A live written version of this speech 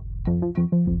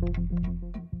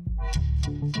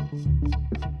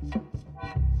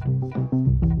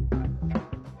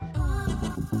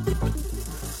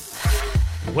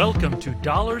Welcome to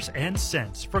Dollars and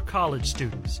Cents for College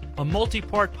Students, a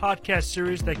multi-part podcast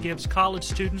series that gives college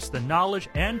students the knowledge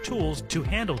and tools to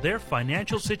handle their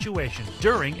financial situation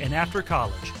during and after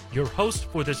college. Your host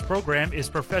for this program is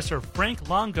Professor Frank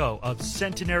Longo of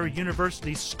Centenary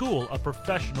University School of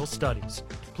Professional Studies.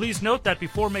 Please note that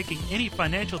before making any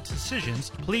financial decisions,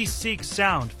 please seek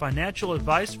sound financial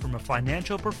advice from a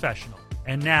financial professional.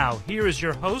 And now, here is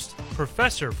your host,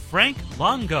 Professor Frank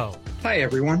Longo. Hi,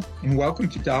 everyone, and welcome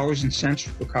to Dollars and Cents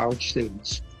for College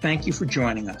Students. Thank you for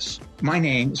joining us. My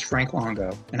name is Frank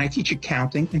Longo, and I teach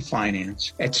accounting and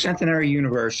finance at Centenary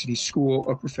University School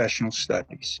of Professional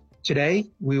Studies. Today,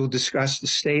 we will discuss the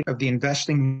state of the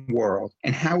investing world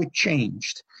and how it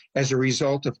changed as a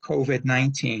result of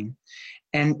COVID-19.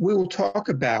 And we will talk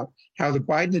about how the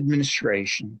Biden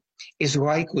administration is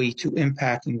likely to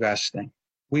impact investing.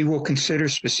 We will consider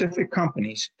specific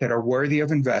companies that are worthy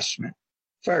of investment.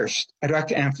 First, I'd like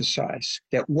to emphasize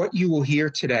that what you will hear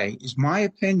today is my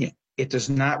opinion. It does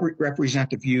not represent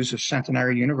the views of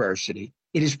Centenary University.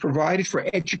 It is provided for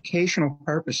educational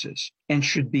purposes and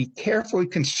should be carefully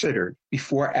considered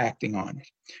before acting on it.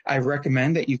 I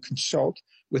recommend that you consult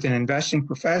with an investing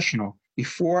professional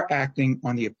before acting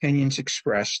on the opinions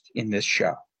expressed in this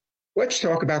show. Let's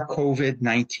talk about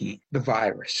COVID-19, the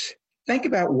virus. Think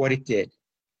about what it did.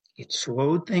 It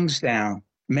slowed things down.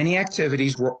 Many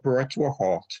activities were brought to a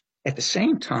halt. At the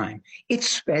same time, it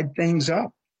sped things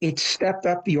up. It stepped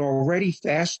up the already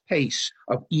fast pace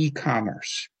of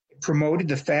e-commerce. It promoted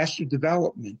the faster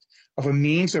development of a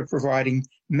means of providing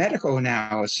medical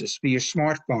analysis via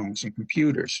smartphones and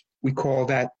computers. We call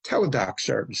that teledoc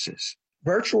services.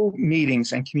 Virtual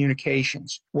meetings and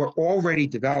communications were already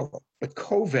developed, but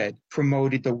COVID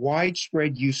promoted the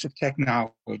widespread use of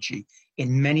technology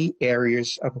in many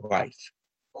areas of life.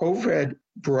 COVID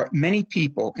brought many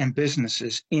people and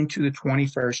businesses into the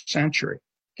 21st century.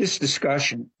 This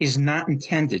discussion is not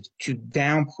intended to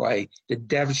downplay the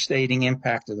devastating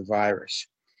impact of the virus.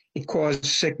 It caused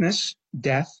sickness,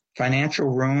 death, financial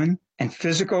ruin, and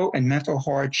physical and mental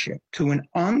hardship to an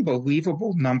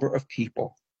unbelievable number of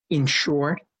people. In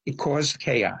short, it caused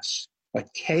chaos.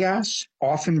 But chaos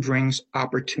often brings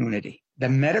opportunity. The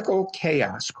medical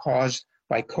chaos caused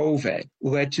by COVID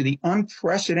led to the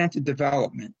unprecedented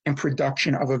development and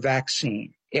production of a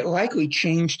vaccine. It likely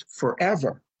changed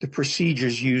forever the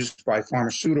procedures used by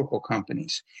pharmaceutical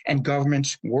companies and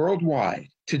governments worldwide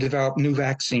to develop new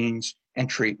vaccines and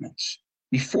treatments.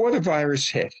 Before the virus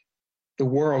hit, the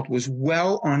world was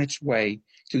well on its way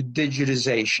to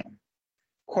digitization.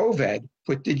 COVID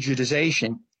put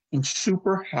digitization in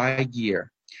super high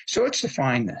gear. So let's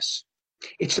define this.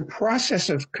 It's the process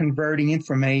of converting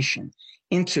information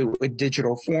into a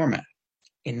digital format.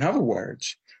 In other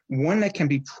words, one that can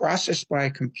be processed by a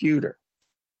computer.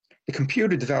 The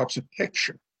computer develops a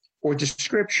picture or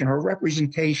description or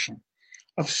representation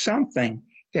of something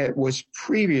that was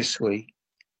previously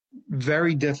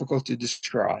very difficult to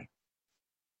describe,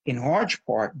 in large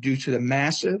part due to the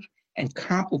massive and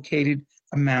complicated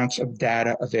amounts of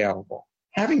data available.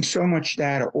 Having so much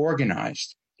data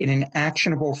organized in an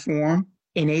actionable form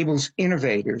enables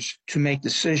innovators to make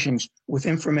decisions with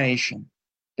information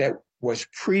that was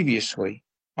previously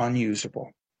unusable.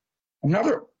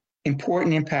 Another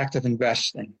important impact of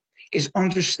investing is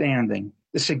understanding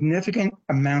the significant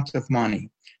amount of money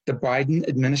the Biden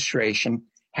administration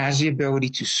has the ability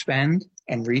to spend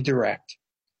and redirect.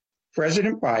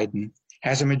 President Biden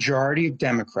has a majority of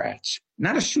Democrats,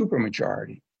 not a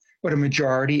supermajority, but a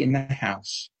majority in the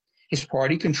House. His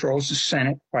party controls the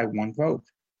Senate by one vote.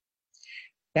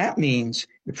 That means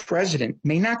the president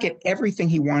may not get everything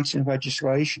he wants in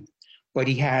legislation, but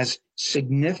he has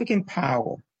significant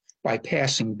power by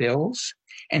passing bills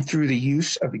and through the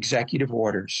use of executive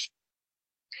orders.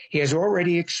 He has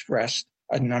already expressed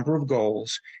a number of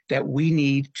goals that we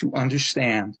need to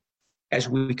understand as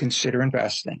we consider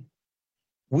investing.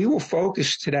 We will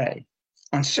focus today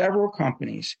on several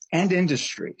companies and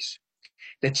industries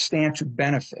that stand to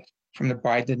benefit from the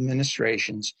Biden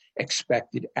administration's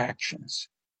expected actions.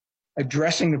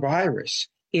 Addressing the virus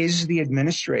is the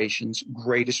administration's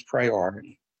greatest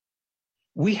priority.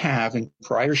 We have, in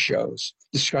prior shows,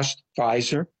 discussed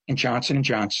Pfizer and Johnson &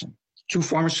 Johnson, two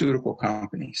pharmaceutical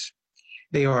companies.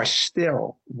 They are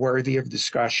still worthy of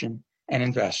discussion and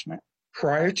investment.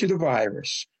 Prior to the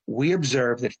virus, we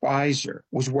observed that Pfizer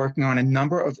was working on a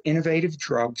number of innovative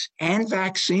drugs and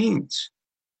vaccines.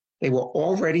 They were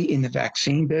already in the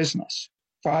vaccine business.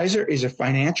 Pfizer is a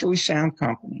financially sound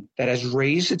company that has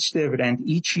raised its dividend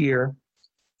each year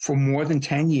for more than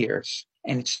 10 years,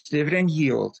 and its dividend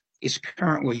yield is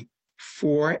currently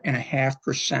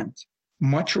 4.5%,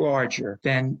 much larger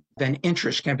than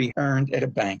interest can be earned at a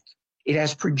bank. It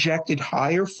has projected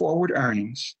higher forward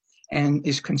earnings and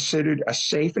is considered a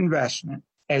safe investment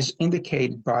as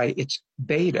indicated by its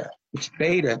beta. Its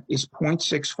beta is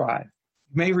 0.65. You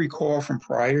may recall from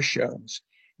prior shows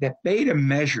that beta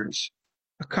measures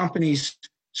a company's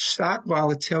stock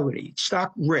volatility,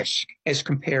 stock risk as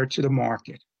compared to the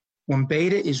market. When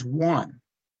beta is 1,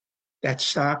 that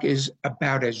stock is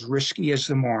about as risky as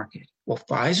the market. Well,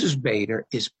 Pfizer's beta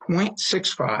is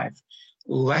 0.65,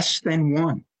 less than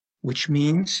 1, which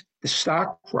means the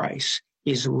stock price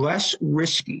is less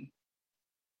risky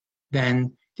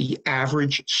than the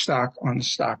average stock on the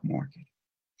stock market.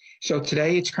 So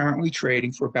today it's currently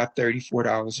trading for about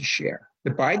 $34 a share.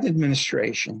 The Biden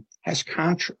administration has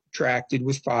contracted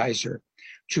with Pfizer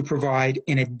to provide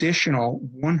an additional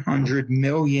 100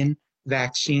 million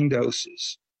vaccine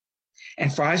doses. And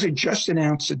Pfizer just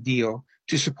announced a deal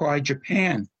to supply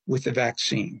Japan with the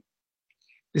vaccine.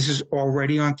 This is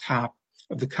already on top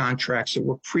of the contracts that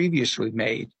were previously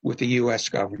made with the U.S.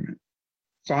 government.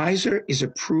 Pfizer is a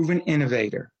proven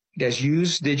innovator. It has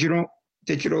used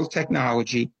digital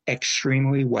technology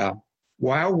extremely well.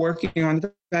 While working on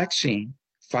the vaccine,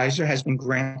 Pfizer has been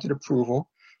granted approval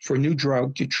for a new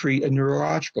drug to treat a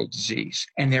neurological disease,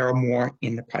 and there are more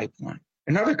in the pipeline.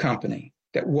 Another company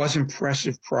that was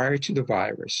impressive prior to the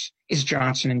virus is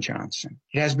Johnson & Johnson.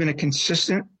 It has been a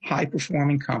consistent,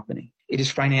 high-performing company. It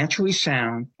is financially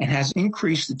sound and has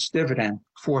increased its dividend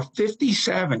for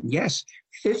 57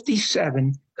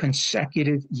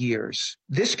 consecutive years.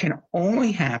 This can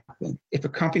only happen if a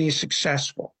company is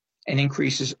successful and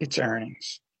increases its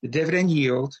earnings. The dividend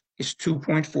yield is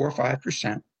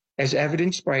 2.45%. As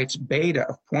evidenced by its beta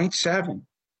of 0.7,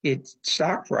 its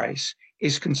stock price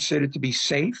is considered to be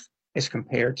safe as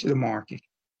compared to the market.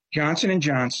 Johnson &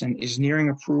 Johnson is nearing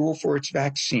approval for its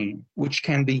vaccine, which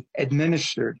can be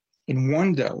administered in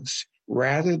 1 dose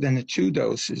rather than the 2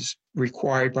 doses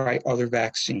required by other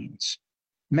vaccines.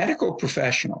 Medical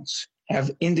professionals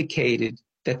have indicated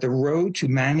that the road to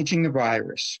managing the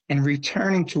virus and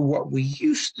returning to what we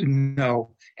used to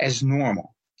know as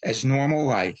normal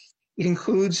life, it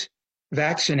includes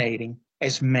vaccinating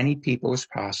as many people as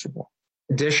possible.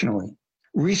 Additionally,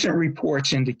 recent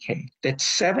reports indicate that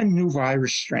 7 new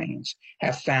virus strains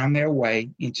have found their way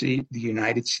into the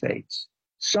United States.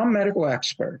 Some medical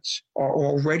experts are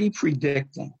already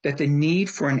predicting that the need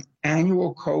for an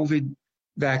annual COVID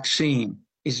vaccine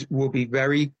will be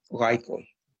very likely.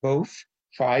 Both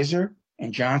Pfizer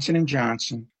and Johnson &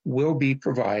 Johnson will be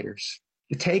providers.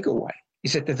 The takeaway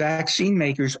is that the vaccine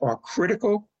makers are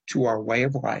critical to our way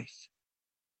of life.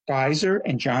 Pfizer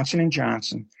and Johnson &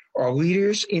 Johnson are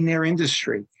leaders in their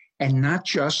industry, and not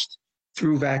just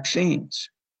through vaccines.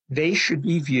 They should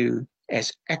be viewed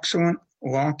as excellent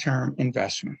long-term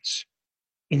investments.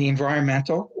 In the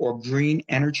environmental or green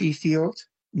energy field,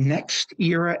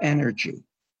 NextEra Energy,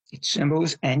 its symbol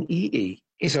is NEE,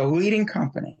 is a leading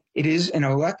company. It is an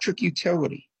electric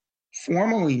utility,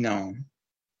 formerly known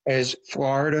as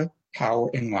Florida Power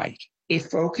and Light. It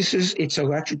focuses on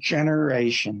electric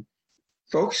generation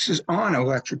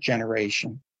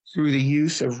through the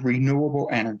use of renewable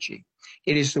energy.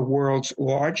 It is the world's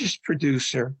largest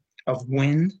producer of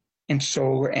wind and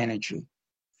solar energy.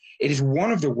 It is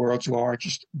one of the world's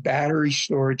largest battery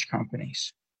storage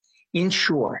companies. In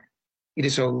short, it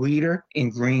is a leader in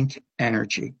green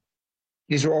energy.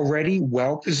 It is already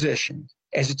well positioned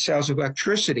as it sells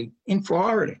electricity in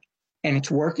Florida, and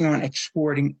it's working on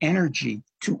exporting energy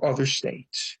to other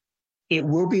states. It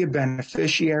will be a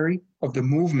beneficiary of the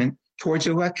movement towards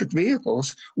electric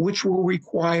vehicles, which will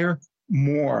require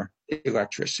more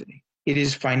electricity. It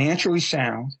is financially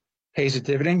sound, pays a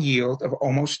dividend yield of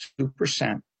almost 2%,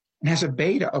 and has a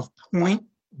beta of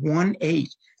 0.18.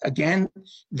 Again,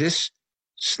 this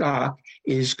stock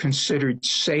is considered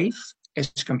safe as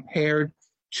compared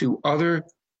to other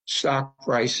stock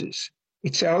prices.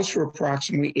 It sells for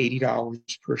approximately $80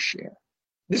 per share.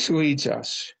 This leads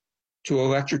us to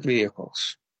electric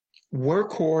vehicles.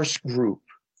 Workhorse Group,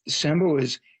 the symbol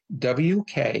is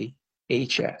WKHS.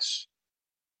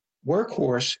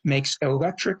 Workhorse makes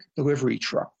electric delivery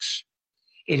trucks.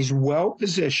 It is well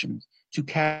positioned to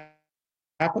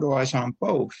capitalize on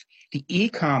both the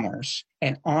e-commerce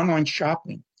and online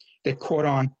shopping that caught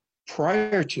on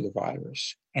prior to the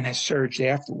virus and has surged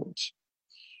afterwards.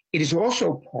 It is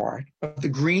also part of the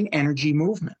green energy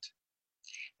movement,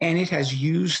 and it has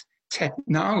used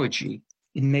technology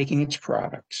in making its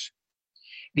products.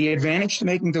 The advantage to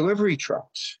making delivery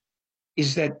trucks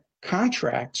is that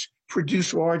contracts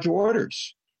produce large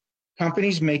orders.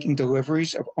 Companies making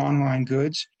deliveries of online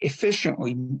goods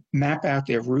efficiently map out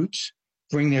their routes,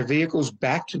 bring their vehicles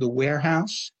back to the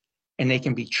warehouse, and they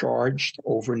can be charged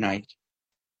overnight.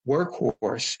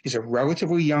 Workhorse is a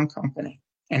relatively young company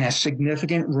and has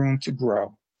significant room to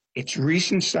grow. Its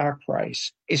recent stock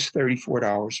price is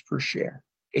 $34 per share.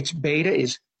 Its beta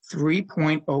is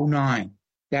 3.09.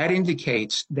 That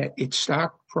indicates that its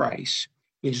stock price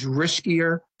is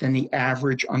riskier than the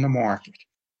average on the market.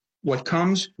 What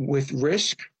comes with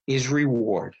risk is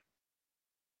reward.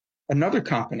 Another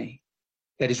company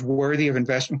that is worthy of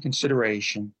investment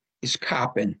consideration is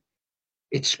Kopin.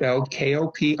 It's spelled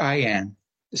K-O-P-I-N.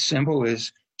 The symbol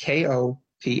is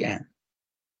KOPN.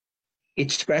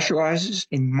 It specializes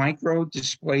in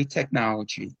micro-display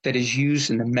technology that is used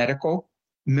in the medical,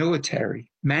 military,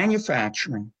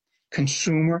 manufacturing,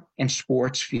 consumer, and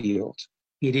sports fields.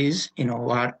 It is in a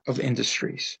lot of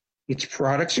industries. Its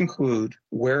products include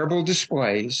wearable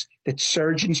displays that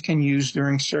surgeons can use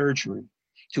during surgery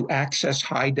to access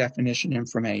high-definition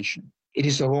information. It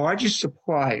is the largest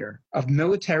supplier of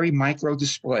military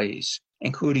microdisplays,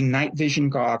 including night vision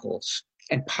goggles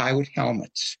and pilot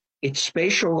helmets. Its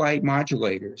spatial light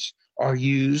modulators are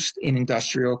used in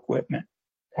industrial equipment.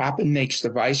 Kopin makes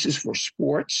devices for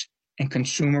sports and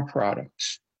consumer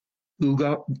products.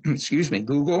 Google,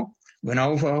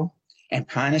 Lenovo, and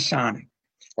Panasonic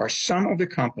are some of the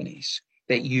companies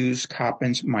that use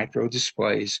Kopin's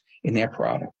microdisplays in their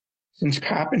product. Since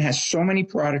Kopin has so many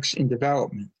products in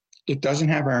development, it doesn't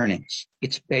have earnings.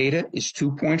 Its beta is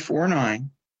 2.49,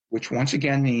 which once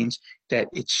again means that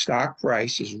its stock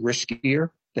price is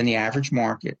riskier than the average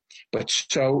market, but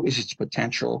so is its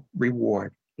potential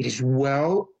reward. It is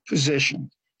well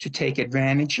positioned to take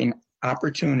advantage in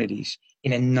opportunities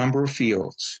in a number of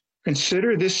fields.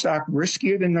 Consider this stock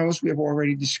riskier than those we have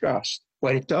already discussed,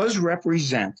 but it does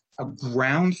represent a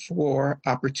ground floor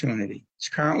opportunity. It's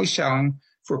currently selling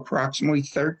for approximately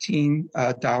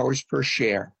 $13 per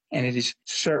share, and it is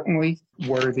certainly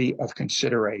worthy of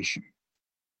consideration.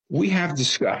 We have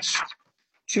discussed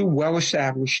two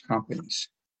well-established companies,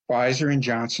 Pfizer and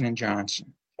Johnson &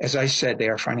 Johnson. As I said, they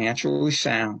are financially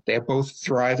sound. They are both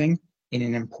thriving in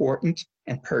an important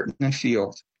and pertinent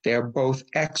field. They are both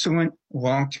excellent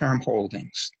long-term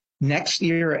holdings.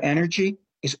 NextEra Energy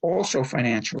is also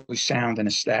financially sound and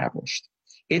established.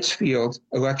 Its field,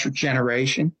 electric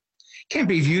generation, can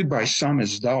be viewed by some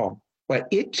as dull, but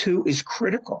it too is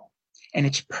critical, and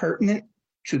it's pertinent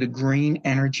to the green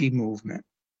energy movement.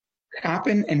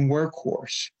 Kopin and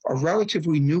Workhorse are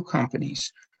relatively new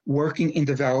companies working in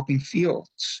developing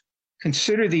fields.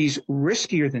 Consider these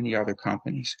riskier than the other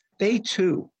companies. They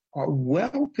too are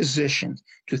well positioned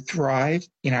to thrive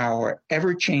in our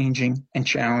ever-changing and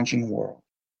challenging world.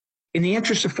 In the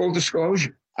interest of full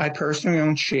disclosure, I personally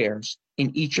own shares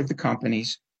in each of the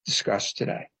companies discussed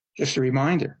today. Just a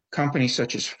reminder, companies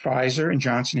such as Pfizer and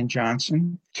Johnson &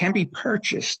 Johnson can be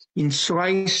purchased in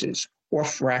slices or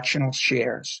fractional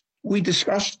shares. We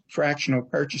discussed fractional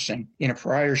purchasing in a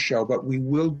prior show, but we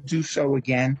will do so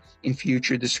again in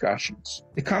future discussions.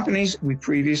 The companies we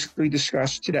previously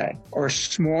discussed today are a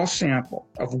small sample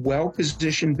of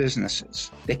well-positioned businesses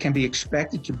that can be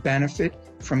expected to benefit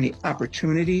from the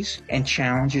opportunities and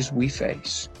challenges we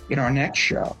face. In our next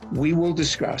show, we will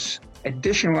discuss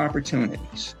additional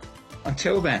opportunities.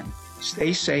 Until then,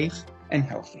 stay safe and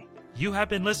healthy. You have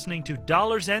been listening to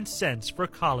Dollars and Cents for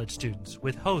College Students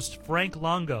with host Frank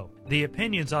Longo. The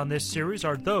opinions on this series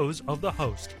are those of the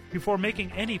host. Before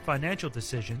making any financial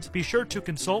decisions, be sure to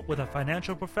consult with a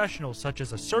financial professional such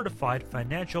as a certified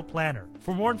financial planner.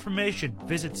 For more information,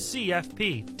 visit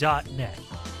cfp.net.